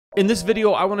In this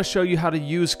video, I want to show you how to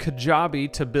use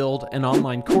Kajabi to build an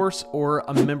online course or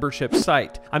a membership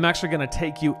site. I'm actually going to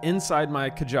take you inside my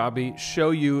Kajabi,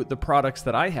 show you the products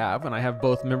that I have, and I have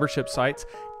both membership sites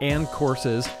and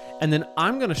courses. And then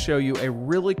I'm going to show you a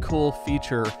really cool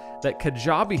feature that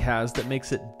Kajabi has that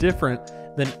makes it different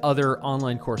than other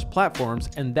online course platforms,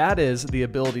 and that is the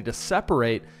ability to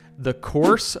separate the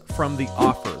course from the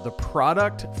offer, the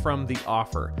product from the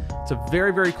offer. It's a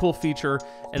very, very cool feature,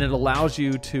 and it allows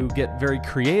you to get very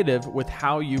creative with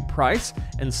how you price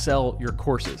and sell your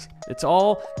courses. It's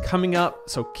all coming up,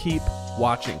 so keep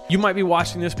watching. You might be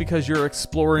watching this because you're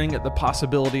exploring the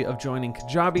possibility of joining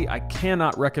Kajabi. I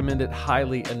cannot recommend it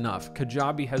highly enough.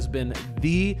 Kajabi has been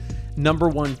the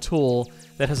 #1 tool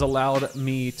that has allowed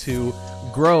me to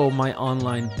grow my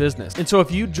online business. And so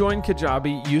if you join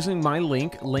Kajabi using my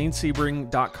link,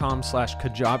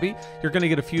 lanesebring.com/Kajabi, you're gonna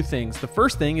get a few things. The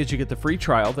first thing is you get the free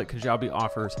trial that Kajabi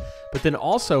offers, but then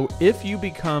also if you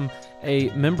become a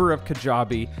member of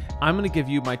Kajabi, I'm gonna give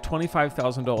you my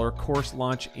 $25,000 course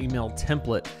launch email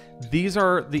template. These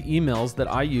are the emails that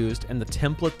I used and the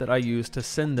template that I used to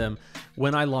send them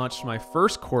when I launched my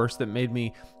first course that made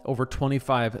me over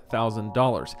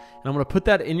 $25,000. And I'm gonna put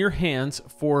that in your hands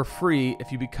for free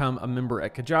if you become a member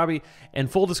at Kajabi.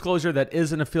 And full disclosure, that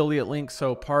is an affiliate link,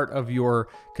 so part of your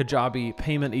Kajabi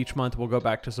payment each month will go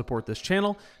back to support this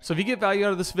channel. So if you get value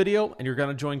out of this video and you're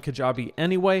gonna join Kajabi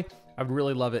anyway, I would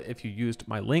really love it if you used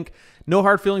my link. No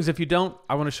hard feelings if you don't.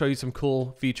 I wanna show you some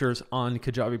cool features on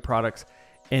Kajabi products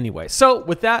anyway. So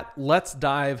with that, let's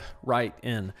dive right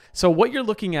in. So what you're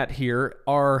looking at here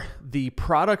are the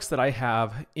products that I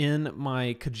have in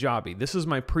my Kajabi. This is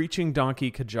my Preaching Donkey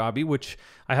Kajabi, which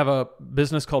I have a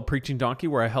business called Preaching Donkey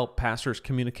where I help pastors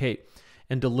communicate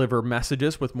and deliver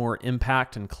messages with more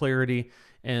impact and clarity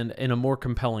and in a more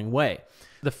compelling way.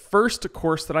 The first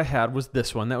course that I had was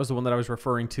this one. That was the one that I was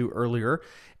referring to earlier.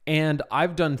 And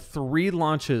I've done 3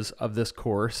 launches of this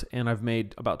course, and I've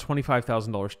made about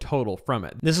 $25,000 total from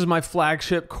it. This is my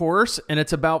flagship course, and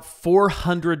it's about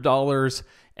 $400.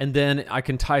 And then I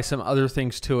can tie some other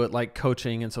things to it, like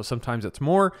coaching. And so sometimes it's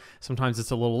more, sometimes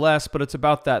it's a little less, but it's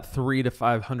about that $300 to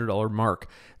 $500 mark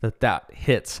that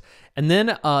hits. And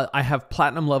then I have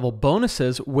platinum level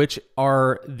bonuses, which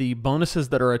are the bonuses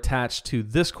that are attached to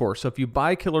this course. So if you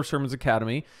buy Killer Sermons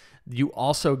Academy, you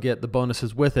also get the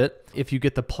bonuses with it if you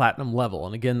get the platinum level.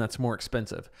 And again, that's more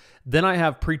expensive. Then I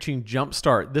have Preaching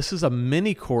Jumpstart. This is a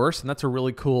mini course, and that's a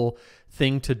really cool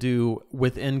thing to do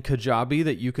within Kajabi,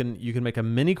 that you can make a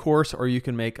mini course or you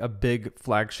can make a big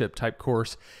flagship type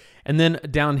course. And then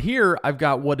down here, I've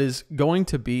got what is going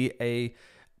to be a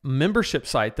membership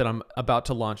site that I'm about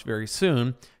to launch very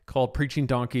soon called Preaching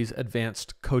Donkey's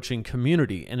Advanced Coaching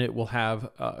Community. And it will have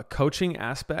a coaching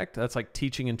aspect, that's like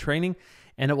teaching and training,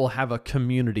 and it will have a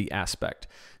community aspect.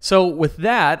 So with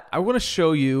that, I want to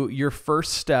show you your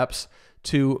first steps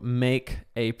to make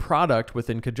a product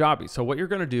within Kajabi. So what you're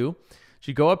going to do is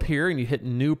you go up here and you hit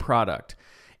New Product,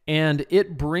 and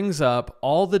it brings up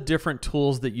all the different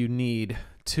tools that you need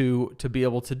to be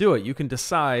able to do it. You can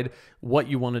decide what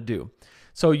you want to do.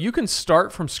 So you can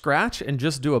start from scratch and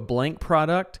just do a blank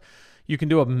product. You can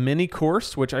do a mini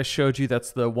course, which I showed you.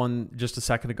 That's the one just a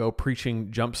second ago,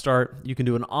 Preaching Jumpstart. You can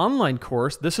do an online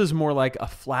course. This is more like a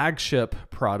flagship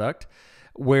product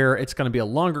where it's going to be a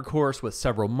longer course with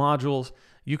several modules.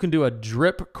 You can do a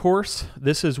drip course.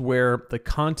 This is where the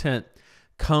content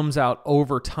comes out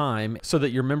over time so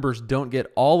that your members don't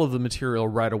get all of the material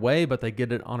right away, but they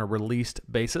get it on a released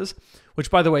basis, which,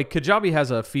 by the way, Kajabi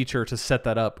has a feature to set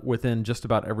that up within just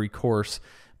about every course,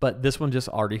 but this one just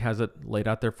already has it laid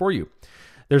out there for you.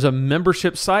 There's a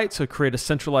membership site, so create a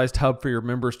centralized hub for your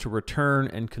members to return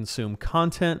and consume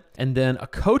content. And then a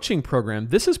coaching program.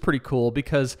 This is pretty cool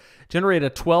because generate a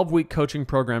 12-week coaching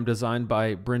program designed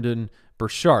by Brendan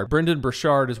Burchard. Brendan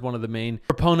Burchard is one of the main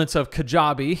proponents of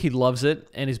Kajabi. He loves it,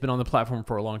 and he's been on the platform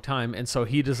for a long time. And so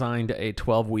he designed a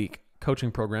 12-week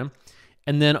coaching program.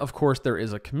 And then, of course, there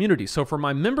is a community. So for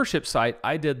my membership site,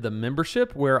 I did the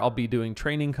membership where I'll be doing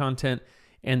training content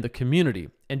and the community.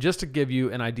 And just to give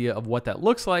you an idea of what that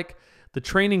looks like, the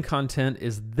training content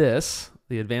is this,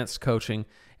 the advanced coaching,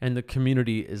 and the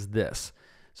community is this.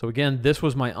 So again, this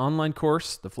was my online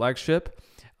course, the flagship,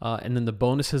 and then the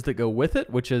bonuses that go with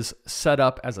it, which is set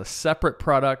up as a separate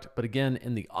product. But again,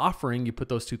 in the offering, you put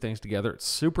those two things together. It's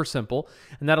super simple.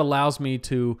 And that allows me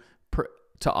to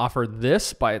offer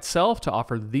this by itself, to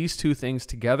offer these two things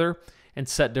together and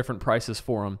set different prices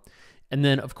for them. And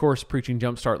then, of course, Preaching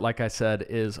Jumpstart, like I said,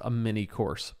 is a mini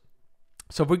course.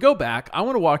 So if we go back, I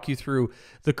want to walk you through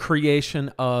the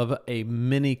creation of a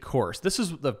mini course. This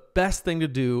is the best thing to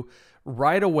do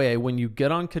right away when you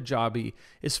get on Kajabi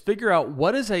is figure out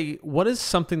what is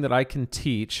something that I can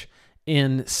teach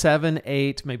in 7,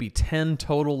 8, maybe 10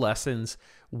 total lessons,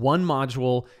 one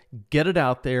module, get it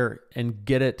out there and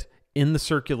get it in the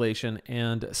circulation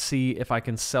and see if I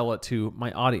can sell it to my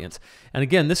audience. And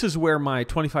again, this is where my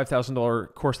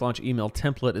 $25,000 course launch email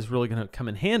template is really going to come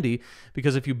in handy,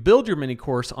 because if you build your mini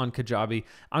course on Kajabi,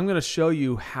 I'm going to show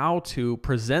you how to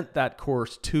present that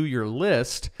course to your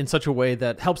list in such a way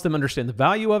that helps them understand the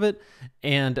value of it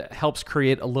and helps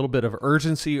create a little bit of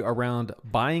urgency around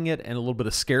buying it and a little bit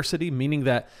of scarcity, meaning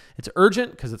that it's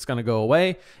urgent because it's going to go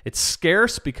away. It's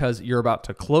scarce because you're about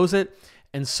to close it.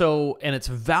 And it's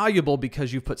valuable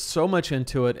because you've put so much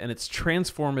into it and it's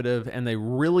transformative and they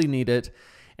really need it.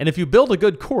 And if you build a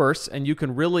good course and you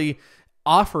can really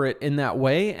offer it in that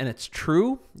way and it's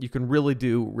true, you can really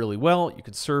do really well. You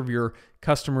can serve your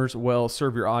customers well,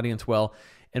 serve your audience well,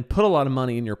 and put a lot of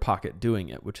money in your pocket doing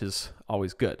it, which is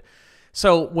always good.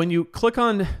 So when you click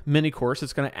on mini course,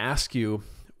 it's going to ask you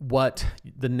what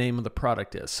the name of the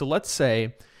product is. So let's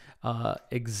say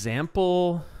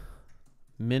example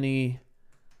mini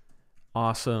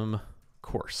awesome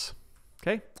course.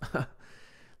 Okay. So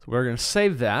we're going to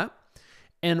save that.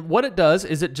 And what it does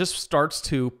is it just starts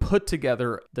to put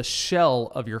together the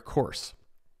shell of your course.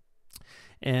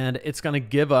 And it's going to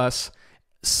give us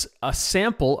a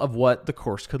sample of what the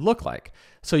course could look like.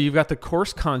 So you've got the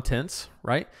course contents,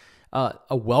 right? A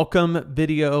welcome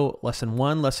video, lesson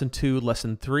 1, lesson 2,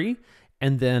 lesson 3,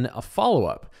 and then a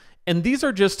follow-up. And these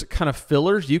are just kind of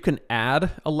fillers. You can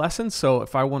add a lesson. So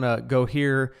if I want to go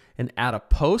here and add a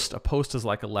post is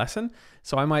like a lesson.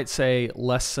 So I might say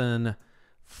lesson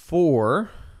 4,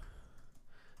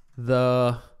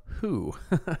 the who.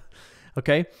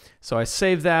 Okay, so I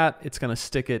save that. It's going to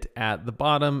stick it at the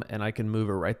bottom and I can move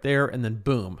it right there. And then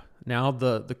boom, now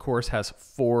the course has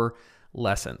 4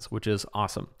 lessons, which is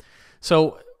awesome.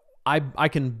 So I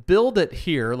can build it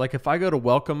here. Like if I go to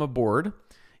welcome aboard,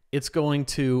 it's going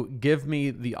to give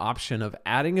me the option of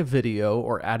adding a video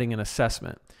or adding an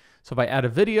assessment. So if I add a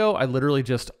video, I literally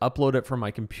just upload it from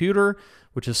my computer,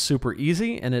 which is super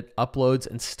easy, and it uploads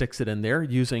and sticks it in there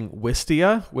using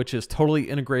Wistia, which is totally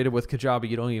integrated with Kajabi.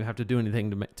 You don't even have to do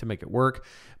anything to make it work,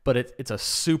 but it's a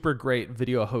super great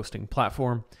video hosting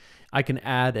platform. I can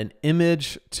add an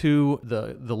image to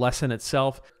the lesson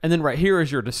itself. And then right here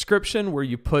is your description where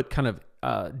you put kind of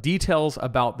details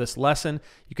about this lesson.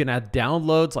 You can add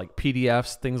downloads like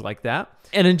PDFs, things like that.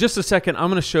 And in just a second, I'm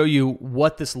going to show you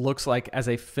what this looks like as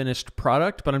a finished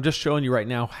product, but I'm just showing you right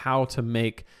now how to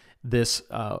make this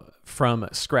from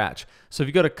scratch. So if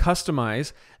you go to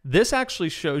customize, this actually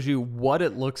shows you what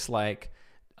it looks like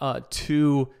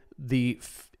to the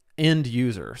end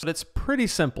user. So it's pretty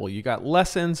simple. You got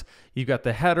lessons, you got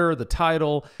the header, the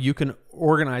title. You can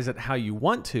organize it how you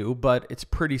want to, but it's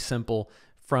pretty simple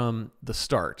from the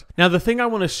start. Now, the thing I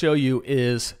want to show you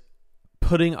is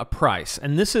putting a price.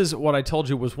 And this is what I told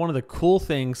you was one of the cool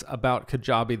things about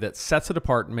Kajabi that sets it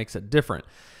apart and makes it different.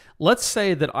 Let's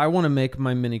say that I want to make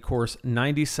my mini course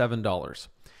 $97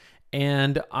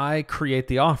 and I create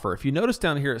the offer. If you notice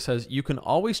down here, it says you can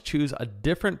always choose a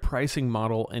different pricing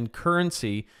model and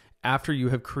currency after you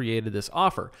have created this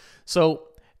offer. So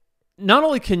not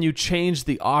only can you change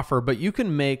the offer, but you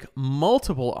can make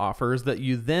multiple offers that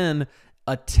you then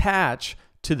attach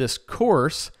to this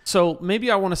course. So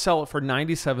maybe I want to sell it for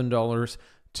 $97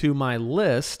 to my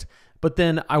list, but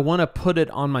then I want to put it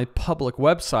on my public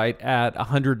website at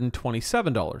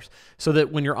 $127 so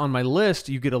that when you're on my list,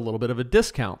 you get a little bit of a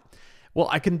discount. Well,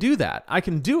 I can do that. I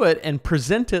can do it and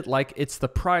present it like it's the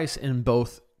price in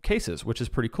both cases, which is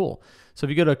pretty cool. So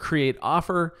if you go to create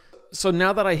offer, so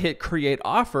now that I hit create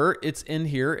offer, it's in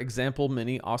here, example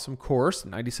mini awesome course,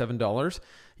 $97.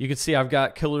 You can see I've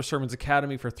got Killer Sermons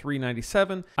Academy for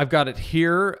 $397. I've got it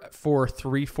here for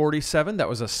 $347. That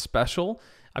was a special.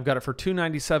 I've got it for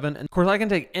 $297. And of course, I can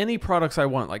take any products I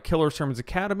want, like Killer Sermons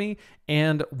Academy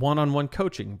and one-on-one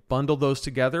coaching, bundle those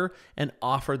together and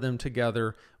offer them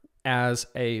together as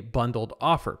a bundled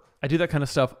offer. I do that kind of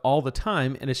stuff all the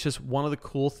time, and it's just one of the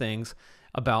cool things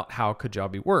about how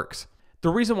Kajabi works. The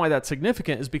reason why that's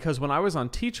significant is because when I was on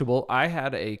Teachable, I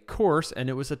had a course and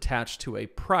it was attached to a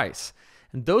price.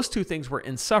 And those two things were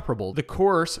inseparable. The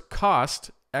course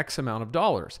cost X amount of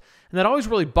dollars. And that always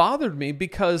really bothered me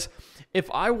because if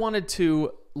I wanted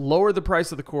to lower the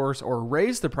price of the course or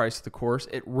raise the price of the course,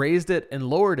 it raised it and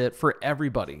lowered it for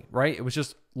everybody, right? It was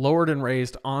just lowered and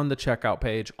raised on the checkout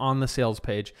page, on the sales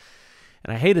page.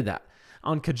 And I hated that.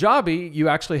 On Kajabi, you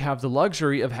actually have the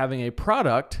luxury of having a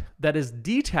product that is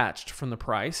detached from the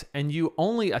price, and you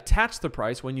only attach the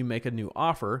price when you make a new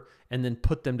offer and then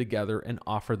put them together and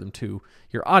offer them to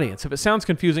your audience. If it sounds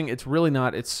confusing, it's really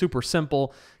not. It's super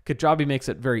simple. Kajabi makes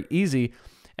it very easy.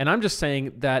 And I'm just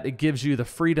saying that it gives you the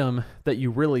freedom that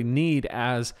you really need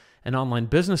as an online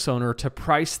business owner to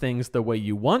price things the way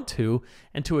you want to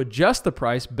and to adjust the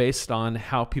price based on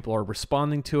how people are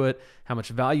responding to it, how much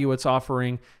value it's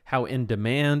offering, how in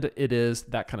demand it is,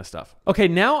 that kind of stuff. Okay,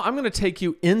 now I'm going to take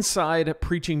you inside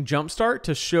Preaching Jumpstart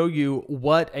to show you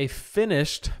what a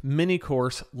finished mini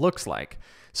course looks like.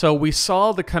 So we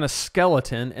saw the kind of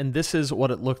skeleton, and this is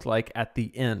what it looked like at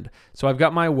the end. So I've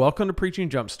got my Welcome to Preaching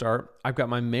Jumpstart. I've got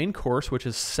my main course, which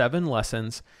is 7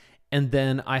 lessons. And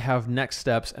then I have next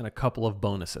steps and a couple of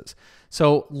bonuses.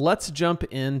 So let's jump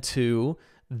into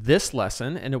this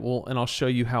lesson, and I'll show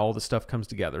you how all the stuff comes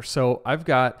together. So I've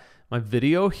got my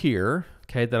video here,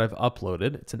 okay, that I've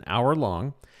uploaded. It's an hour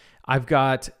long. I've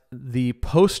got the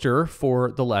poster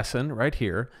for the lesson right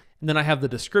here. And then I have the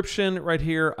description right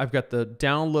here. I've got the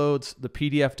downloads, the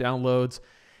PDF downloads,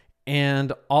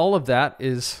 and all of that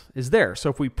is there. So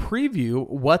if we preview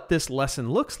what this lesson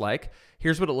looks like,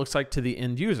 here's what it looks like to the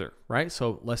end user, right?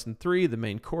 So lesson 3, the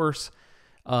main course,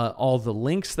 all the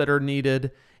links that are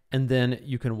needed, and then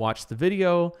you can watch the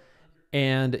video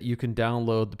and you can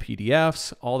download the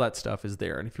PDFs. All that stuff is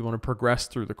there. And if you want to progress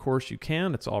through the course, you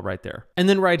can. It's all right there. And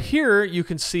then right here, you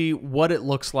can see what it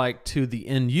looks like to the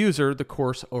end user, the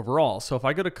course overall. So if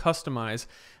I go to customize,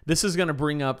 this is going to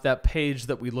bring up that page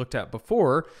that we looked at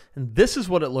before. And this is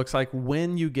what it looks like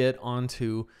when you get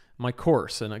onto my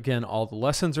course. And again, all the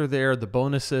lessons are there, the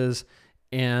bonuses,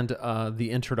 and the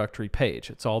introductory page.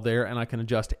 It's all there, and I can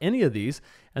adjust any of these.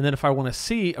 And then if I want to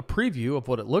see a preview of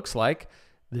what it looks like,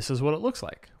 this is what it looks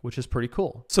like, which is pretty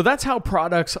cool. So that's how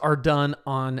products are done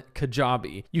on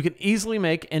Kajabi. You can easily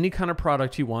make any kind of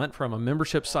product you want, from a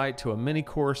membership site to a mini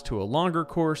course to a longer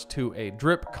course to a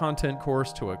drip content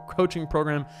course to a coaching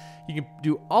program. You can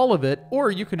do all of it,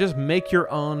 or you can just make your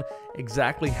own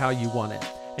exactly how you want it.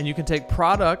 And you can take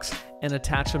products and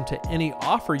attach them to any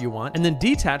offer you want and then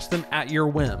detach them at your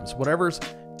whims. Whatever's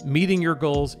meeting your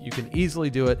goals, you can easily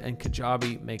do it, and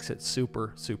Kajabi makes it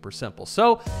super, super simple.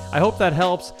 So I hope that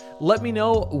helps. Let me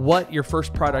know what your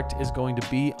first product is going to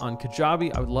be on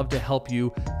Kajabi. I would love to help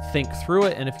you think through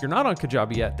it. And if you're not on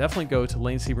Kajabi yet, definitely go to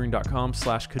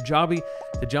lanesebring.com/Kajabi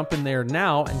to jump in there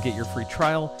now and get your free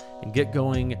trial and get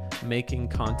going making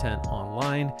content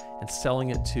online and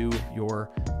selling it to your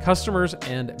customers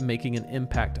and making an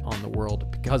impact on the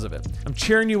world because of it. I'm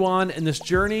cheering you on in this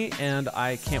journey, and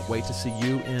I can't wait to see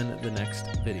you in the next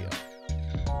video.